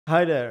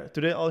Hi there,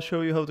 today I'll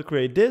show you how to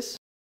create this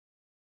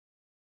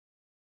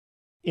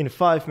in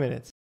 5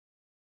 minutes.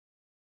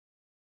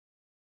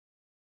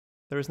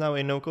 There is now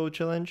a no-code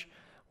challenge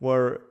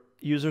where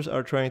users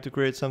are trying to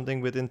create something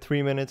within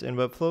 3 minutes in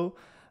Webflow.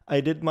 I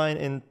did mine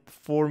in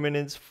 4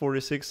 minutes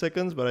 46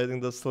 seconds, but I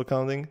think that's still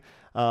counting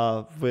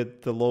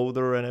with the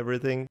loader and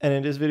everything. And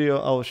in this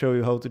video, I'll show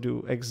you how to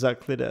do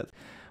exactly that.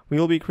 We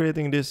will be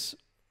creating this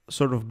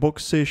sort of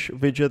box-ish,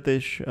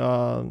 widget-ish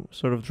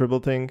sort of dribble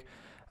thing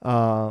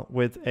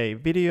with a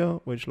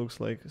video, which looks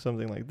like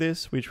something like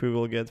this, which we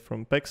will get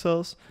from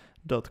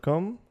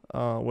pexels.com,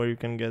 where you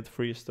can get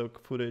free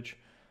stock footage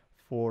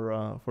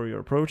for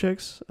your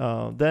projects.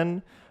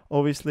 Then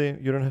obviously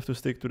you don't have to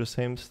stick to the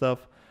same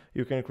stuff.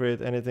 You can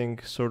create anything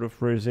sort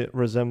of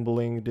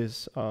resembling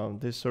this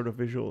this sort of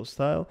visual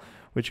style,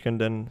 which can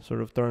then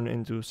sort of turn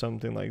into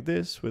something like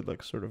this with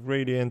like sort of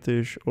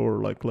gradient-ish,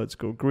 or like let's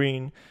go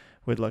green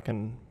with like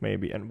an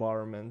maybe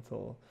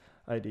environmental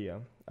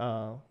idea.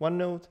 One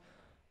note,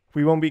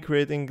 we won't be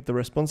creating the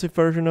responsive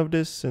version of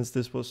this, since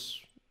this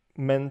was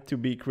meant to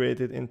be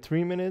created in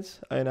 3 minutes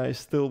and I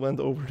still went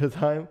over the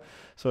time.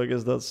 So I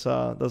guess that's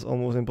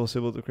almost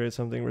impossible to create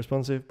something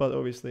responsive, but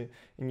obviously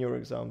in your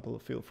example,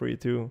 feel free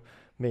to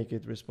make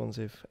it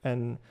responsive.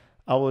 And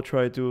I will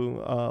try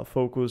to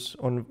focus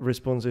on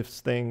responsive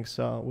things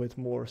with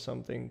more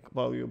something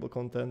valuable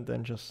content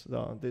than just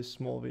this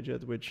small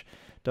widget, which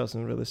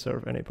doesn't really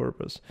serve any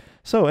purpose.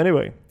 So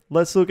anyway,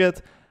 let's look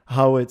at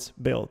how it's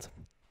built.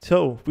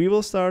 So we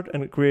will start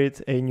and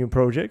create a new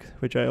project,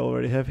 which I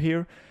already have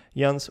here,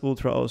 Jan's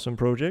Ultra Awesome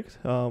project.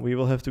 We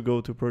will have to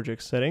go to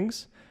project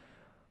settings.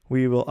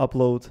 We will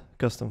upload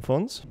custom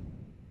fonts.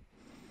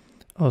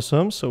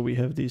 Awesome, so we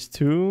have these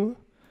 2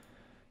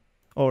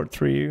 or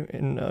 3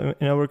 in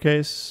our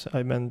case.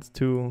 I meant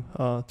two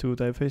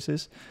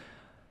typefaces.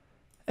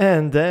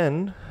 And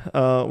then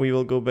we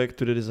will go back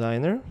to the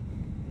designer.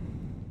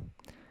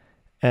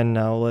 And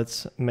now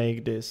let's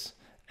make this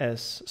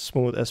as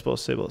smooth as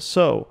possible.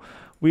 So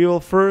we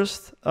will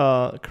first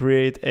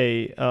create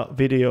a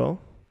video,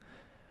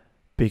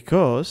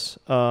 because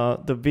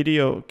the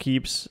video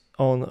keeps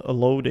on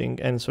loading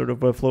and sort of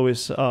Webflow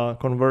is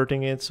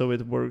converting it so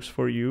it works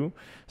for you.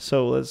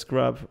 So let's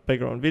grab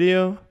background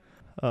video.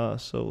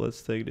 So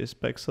let's take this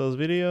Pexels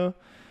video.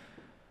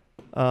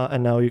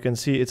 And now you can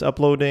see it's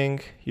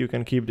uploading. You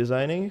can keep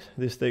designing.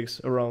 This takes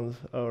around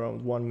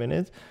 1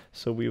 minute.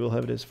 So we will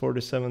have this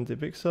 4070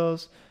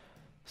 pixels,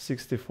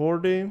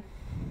 6040,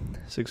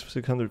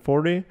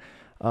 640.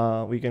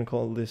 We can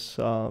call this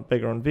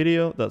background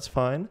video, that's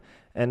fine.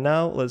 And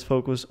now let's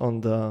focus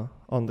on the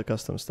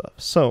custom stuff.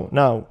 So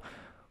now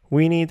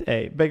we need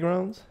a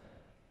background.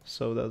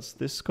 So that's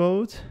this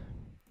code.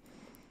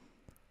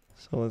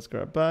 So let's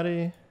grab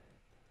body,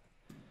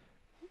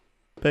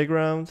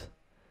 background.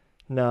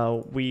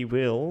 Now we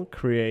will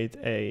create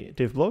a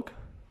div block,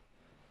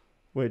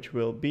 which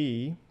will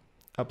be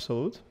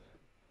absolute.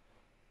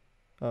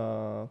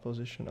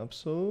 Position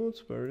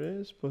absolute, where it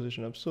is,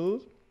 position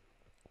absolute.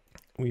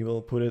 We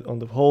will put it on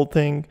the whole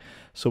thing,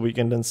 so we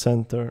can then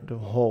center the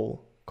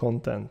whole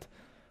content.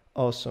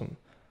 Awesome.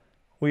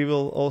 We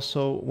will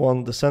also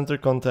want the center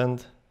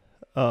content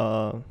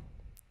to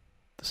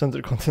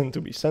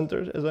be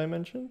centered, as I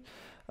mentioned.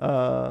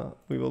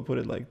 We will put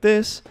it like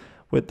this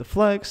with the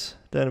flags.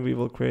 Then we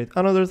will create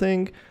another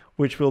thing,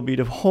 which will be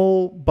the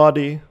whole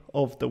body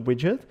of the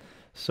widget.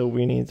 So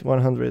we need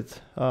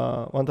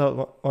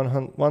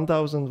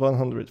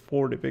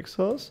 1140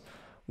 pixels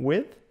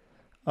width.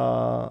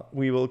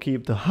 We will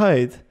keep the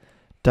height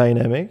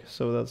dynamic,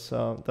 so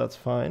that's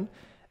fine.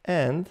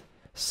 And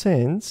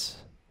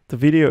since the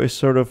video is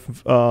sort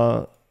of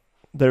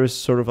there is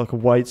sort of like a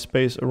white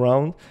space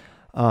around,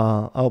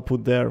 I'll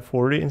put there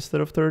 40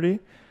 instead of 30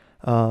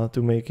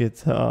 to make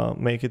it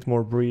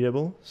more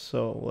breathable.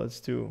 So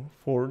let's do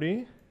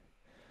 40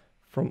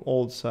 from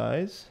old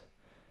size.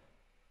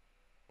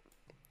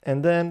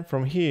 And then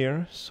from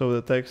here, so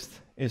the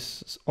text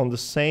is on the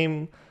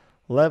same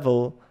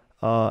level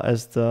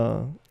as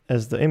the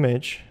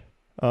image,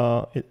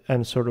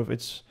 and sort of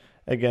it's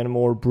again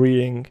more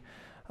breathing.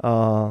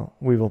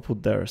 We will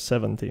put there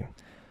 70.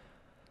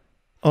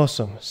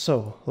 Awesome.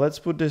 So let's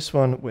put this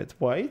one with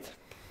white,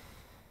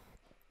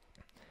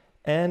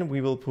 and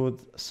we will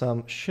put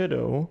some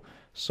shadow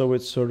so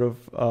it's sort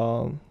of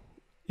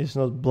it's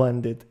not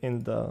blended in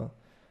the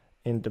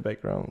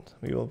background.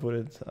 We will put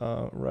it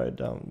right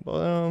down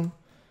bottom,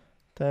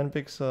 10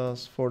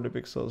 pixels, 40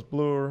 pixels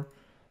blur.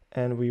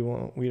 And we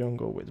don't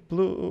go with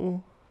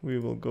blue. We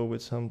will go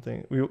with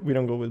something. We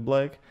don't go with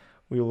black.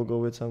 We will go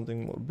with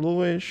something more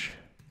bluish.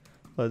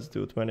 Let's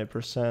do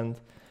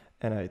 20%,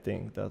 and I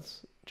think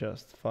that's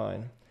just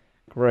fine.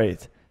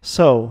 Great.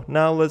 So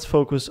now let's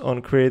focus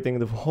on creating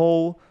the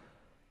whole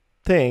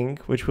thing,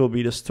 which will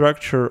be the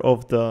structure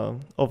of the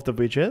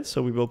widget.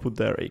 So we will put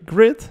there a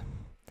grid.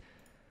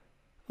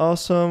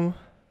 Awesome.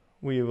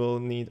 We will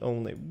need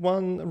only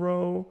 1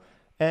 row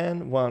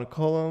and 1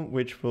 column,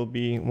 which will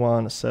be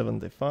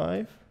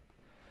 175.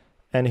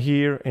 And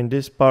here in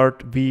this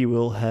part, we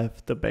will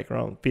have the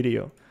background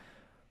video.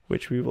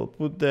 which we will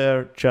put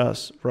there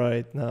just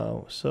right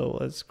now. So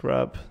let's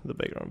grab the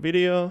background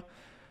video.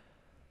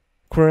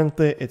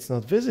 Currently it's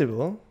not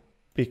visible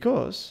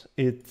because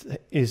it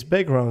is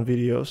background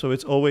video, so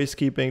it's always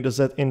keeping the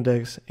Z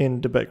index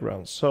in the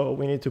background. So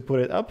we need to put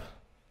it up.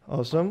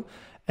 Awesome.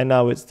 And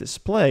now it's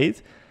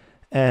displayed,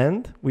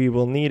 and we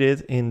will need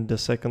it in the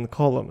second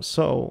column.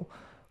 So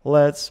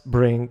let's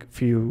bring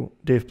few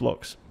div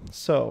blocks.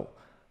 So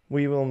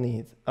we will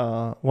need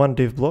one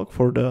div block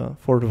for the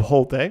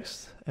whole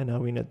text, and now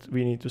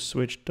we need to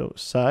switch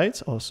those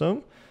sides.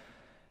 Awesome.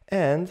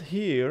 And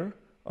here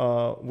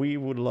we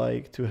would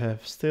like to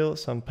have still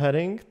some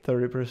padding,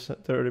 30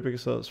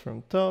 pixels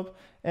from top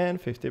and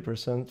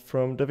 50%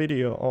 from the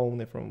video,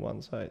 only from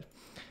one side.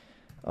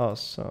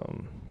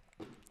 Awesome.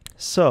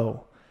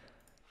 So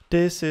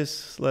this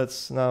is,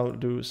 let's now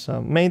do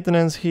some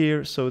maintenance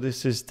here. So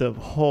this is the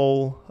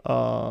whole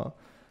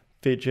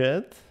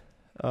widget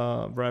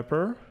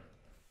wrapper.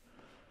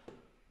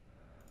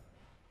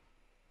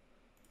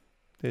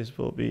 This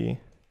will be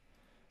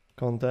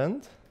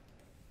content.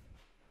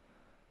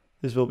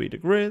 This will be the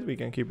grid. We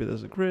can keep it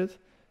as a grid.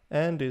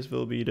 And this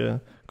will be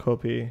the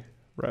copy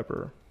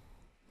wrapper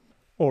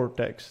or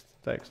text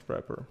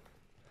wrapper.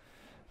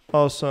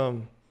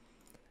 Awesome.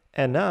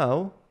 And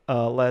now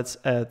let's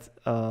add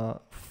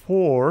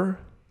 4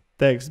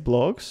 text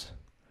blocks.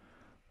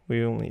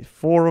 We will need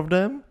 4 of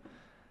them.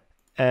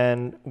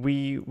 And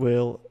we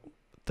will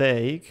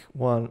take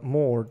one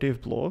more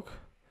div block,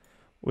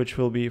 which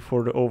will be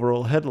for the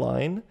overall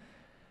headline.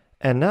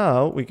 And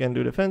now we can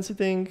do the fancy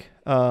thing.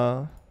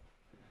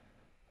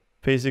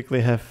 Basically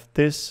have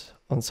this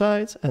on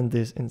sides and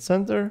this in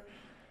center.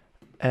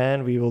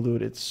 And we will do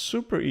it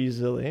super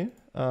easily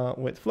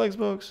with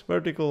flexbox,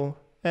 vertical,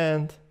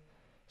 and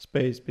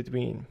space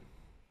between.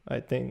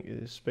 I think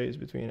it is space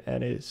between,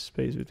 and it is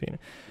space between.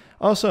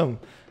 Awesome.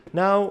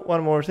 Now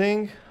one more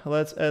thing.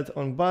 Let's add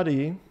on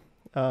body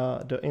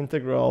the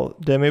integral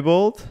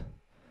demibold.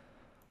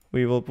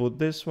 We will put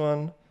this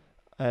one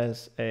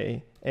as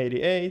a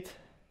 88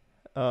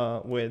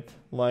 with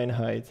line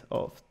height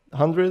of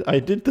 100. I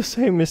did the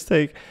same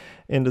mistake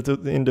in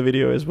the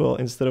video as well.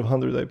 Instead of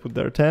 100, I put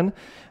there 10.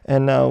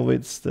 And now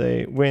it's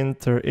the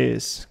winter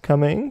is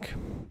coming.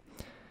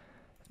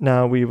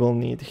 Now we will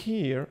need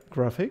here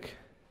graphic.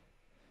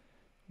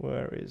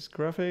 Where is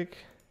graphic?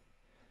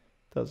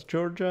 That's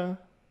Georgia.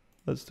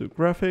 Let's do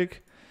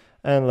graphic.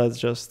 And let's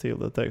just steal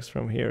the text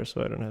from here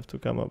so I don't have to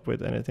come up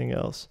with anything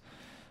else.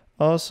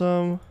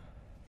 Awesome.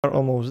 We're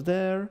almost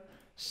there.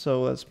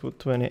 So let's put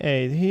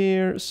 28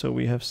 here. So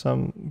we have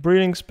some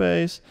breathing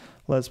space.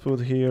 Let's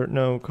put here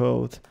no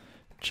code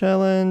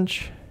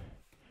challenge.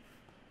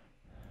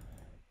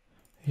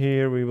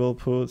 Here we will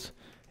put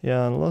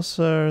Jan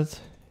Losert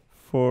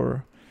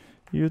for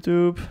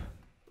YouTube.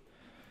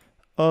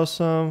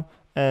 Awesome.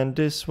 And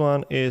this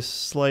one is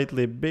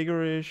slightly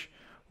biggerish,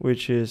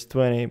 which is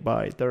 20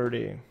 by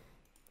 30.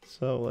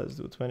 So let's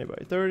do 20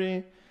 by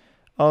 30.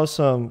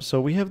 Awesome.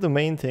 So we have the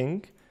main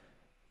thing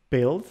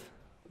built,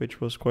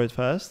 which was quite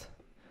fast.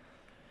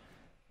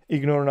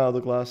 Ignore now the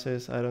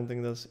glasses. I don't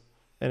think that's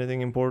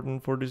anything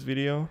important for this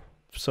video.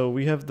 So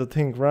we have the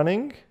thing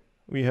running.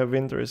 We have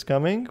winter is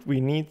coming.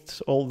 We need,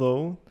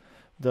 although,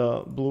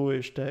 the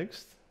bluish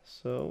text.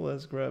 So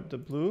let's grab the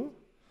blue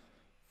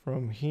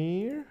from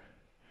here.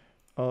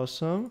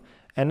 Awesome.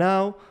 And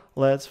now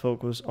let's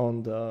focus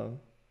on the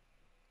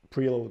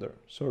preloader,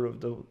 sort of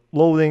the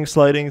loading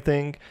sliding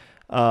thing,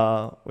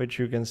 which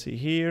you can see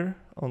here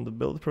on the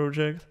build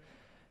project.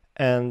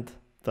 And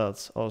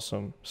that's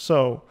awesome.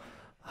 So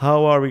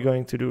how are we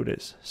going to do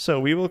this? So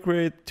we will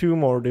create 2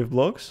 more div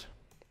blocks.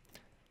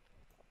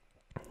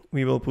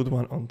 We will put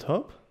one on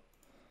top.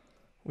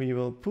 We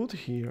will put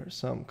here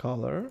some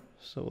color.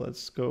 So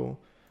let's go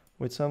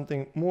with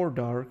something more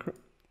dark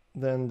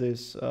than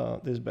this,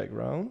 this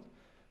background.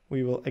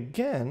 We will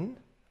again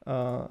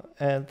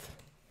add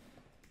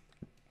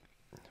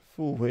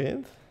full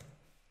width,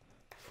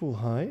 full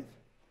height,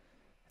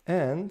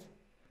 and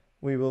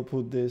we will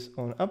put this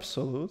on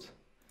absolute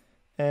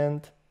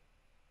and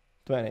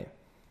 20.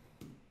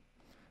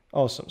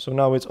 Awesome. So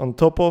now it's on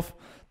top of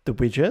the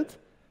widget,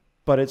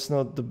 but it's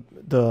not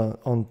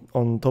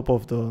on top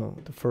of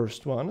the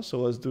first one. So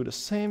let's do the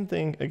same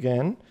thing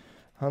again.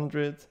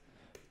 100,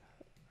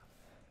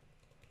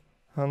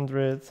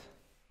 100.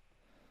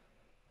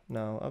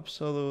 Now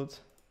absolute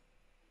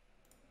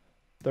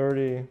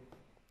 30.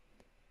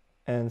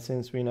 And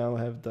since we now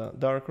have the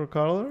darker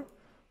color,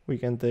 we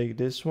can take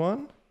this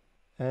one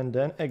and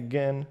then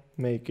again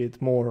make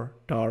it more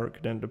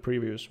dark than the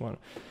previous one.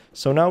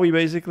 So now we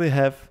basically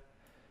have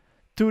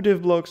 2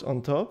 div blocks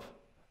on top,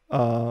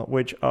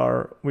 which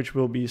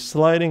will be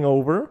sliding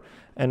over.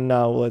 And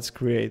now let's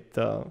create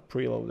the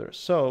preloader.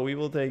 So we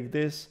will take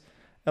this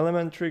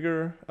element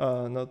trigger,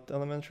 not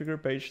element trigger,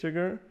 page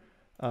trigger,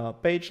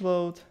 page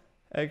load,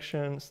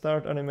 action,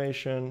 start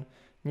animation,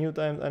 new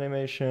timed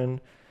animation.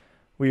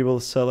 We will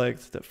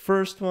select the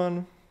first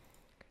one.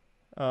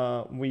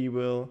 We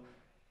will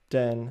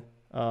then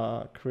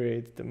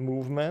create the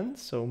movement.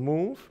 So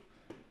move.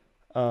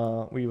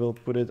 We will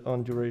put it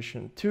on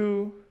duration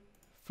 2.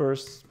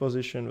 First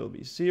position will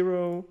be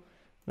 0.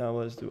 Now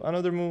let's do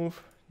another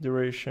move.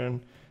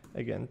 Duration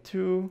again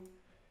 2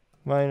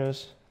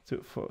 minus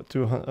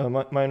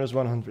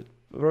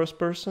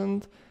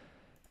 100%.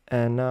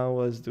 And now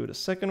let's do the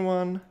second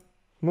one.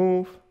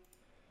 Move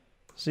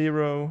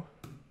 0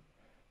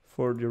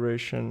 for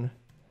duration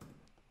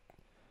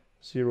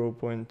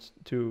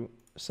 0.2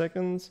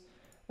 seconds,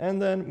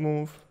 and then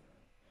move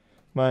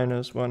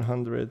minus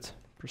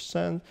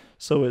 100%,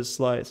 so it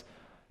slides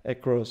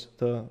across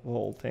the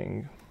whole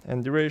thing.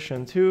 And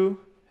duration 2,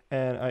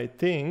 and I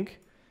think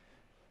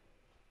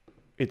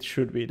it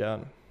should be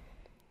done.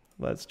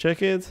 Let's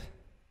check it.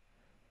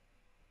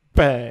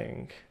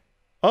 Bang!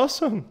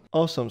 Awesome!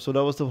 Awesome. So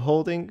that was the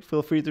whole thing.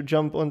 Feel free to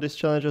jump on this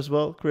challenge as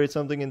well. Create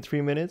something in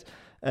 3 minutes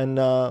and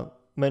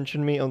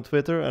mention me on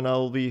Twitter, and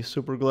I'll be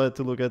super glad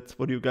to look at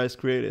what you guys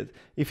created.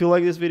 If you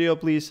like this video,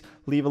 please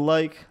leave a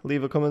like,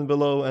 leave a comment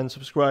below, and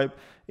subscribe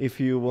if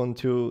you want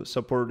to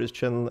support this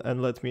channel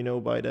and let me know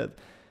by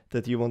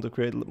that you want to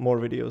create more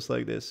videos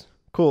like this.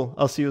 Cool.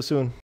 I'll see you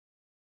soon.